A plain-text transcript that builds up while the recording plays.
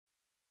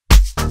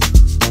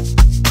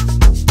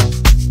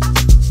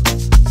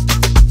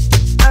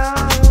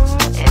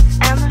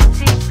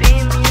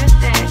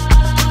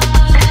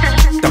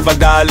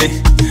Dali.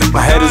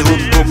 My head is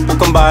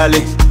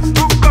Bukambali.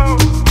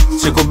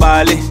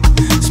 Sikubali.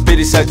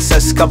 Speedy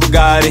success,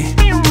 Kabugari.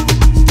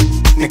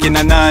 Niki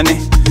Nanani.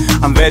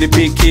 I'm very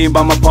picky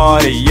about my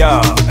party,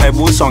 yeah.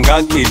 Ebu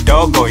Songaki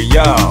Dogo,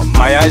 yeah.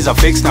 My eyes are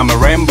fixed, I'm a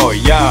rainbow,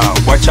 yeah.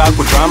 Watch out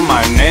with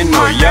drama,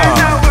 neno, yeah.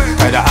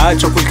 Kada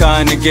acho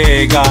kulkani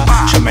gega.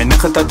 Shamene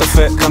khata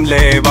tafe kam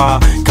leba.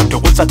 Kam to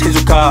gutsa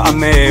tizuka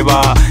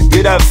ameba.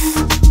 Get up,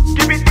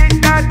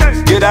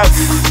 get up.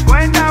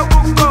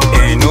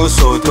 Et nous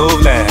sautons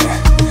là.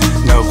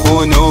 Nous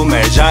prenons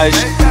mes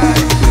jages.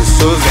 Nous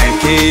sauvons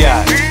Kia.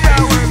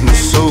 Nous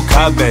sauvons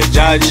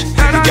Kabejaj.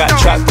 You got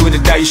trapped with a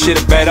die, you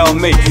should've bet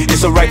on me.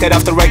 It's a record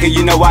after record,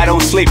 you know I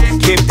don't sleep.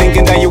 Keep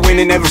thinking that you're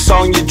winning every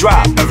song you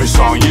drop. Every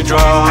song you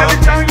drop.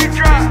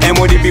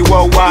 M.O.D.B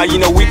worldwide, you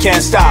know we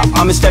can't stop.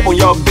 I'ma step on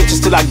your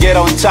bitches till I get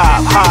on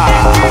top. Ha.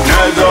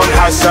 نادون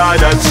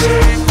حسادات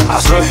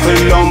أصرح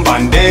لهم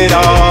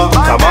بانديرا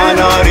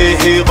كبانا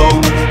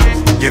ريحيقهم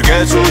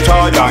يرقصوا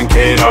تادان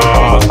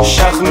كيرا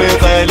شخم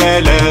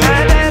غلالة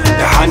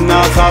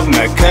دحنا خاب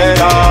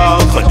مكرا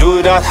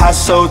خدودات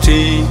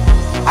حسوتي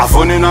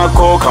عفوننا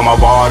كوكا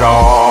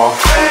مبارا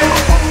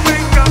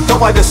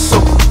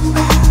Teqwadeso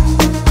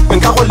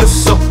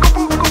Nkakholuso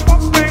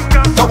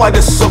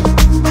Teqwadeso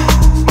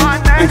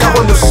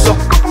Nkakholuso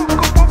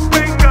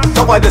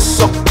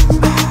Teqwadeso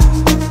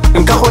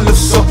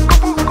Nkakholuso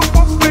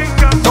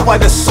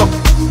Teqwadeso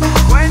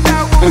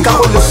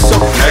Nkakholuso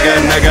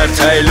Nagar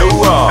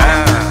taylua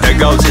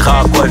Nagawti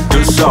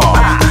Teqwadeso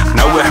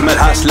نوح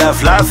ملحس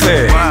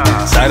لفلافي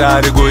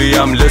سرار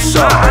قويم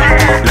لسا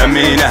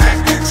لمينة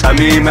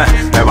سميمة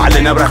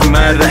نبعلنا برخم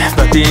الرح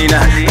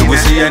فتينة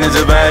نقوسية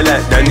نزبالة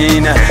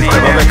دنينة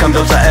شبابي كم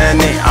دوسة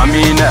اني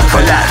امينة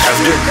خلاص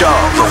حفظ الدو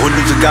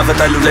فخلو زقافة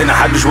تلو زينا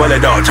حدش ولا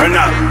دو turn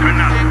up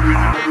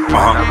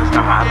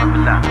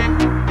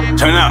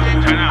turn up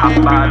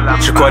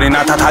شكوري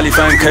ناتات حالي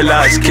فان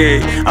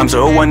كلاسكي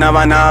امسو هو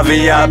نافانا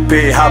VIP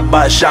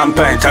حبا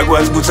شامبين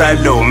تقوز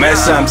قوتسلو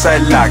مسم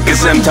سلا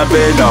قسم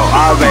تبلو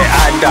عربي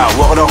عدا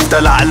وغرف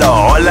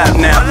طلعلو ولا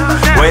بناو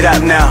wait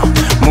up now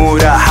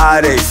مودا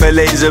حاري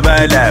فلي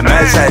زبالة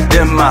مسا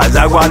دمه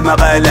زاقوا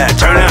المغالة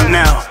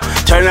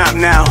turn up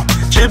now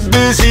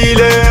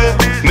جبسيلة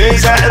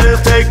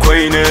مسعرف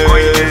تكوينة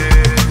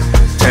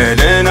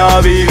تدنا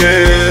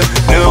بينا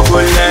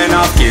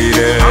نخلنا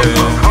فكيرة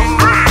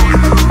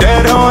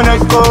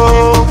درونكو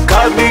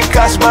كابي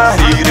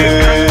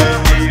كاسماهيرة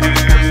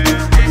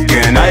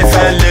كناي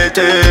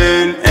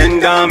فلتن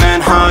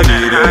اندامن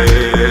حاليرة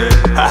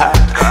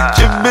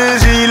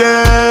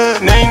جبزيلة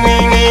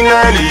نيني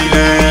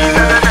ناليلة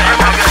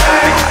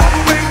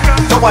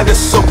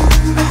Teqwadeso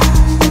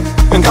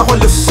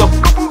Nkakholuso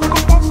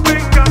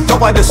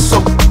Teqwadeso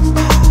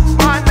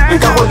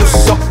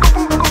Nkakholuso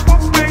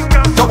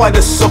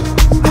Teqwadeso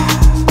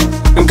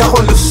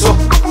Nkakholuso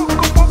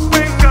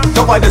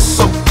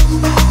Teqwadeso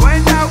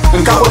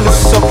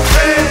Nkakholuso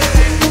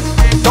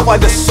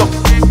Teqwadeso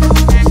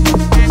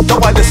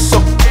Teqwadeso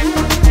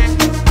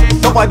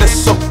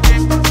Teqwadeso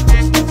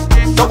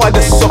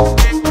Teqwadeso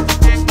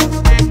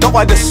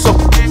Teqwadeso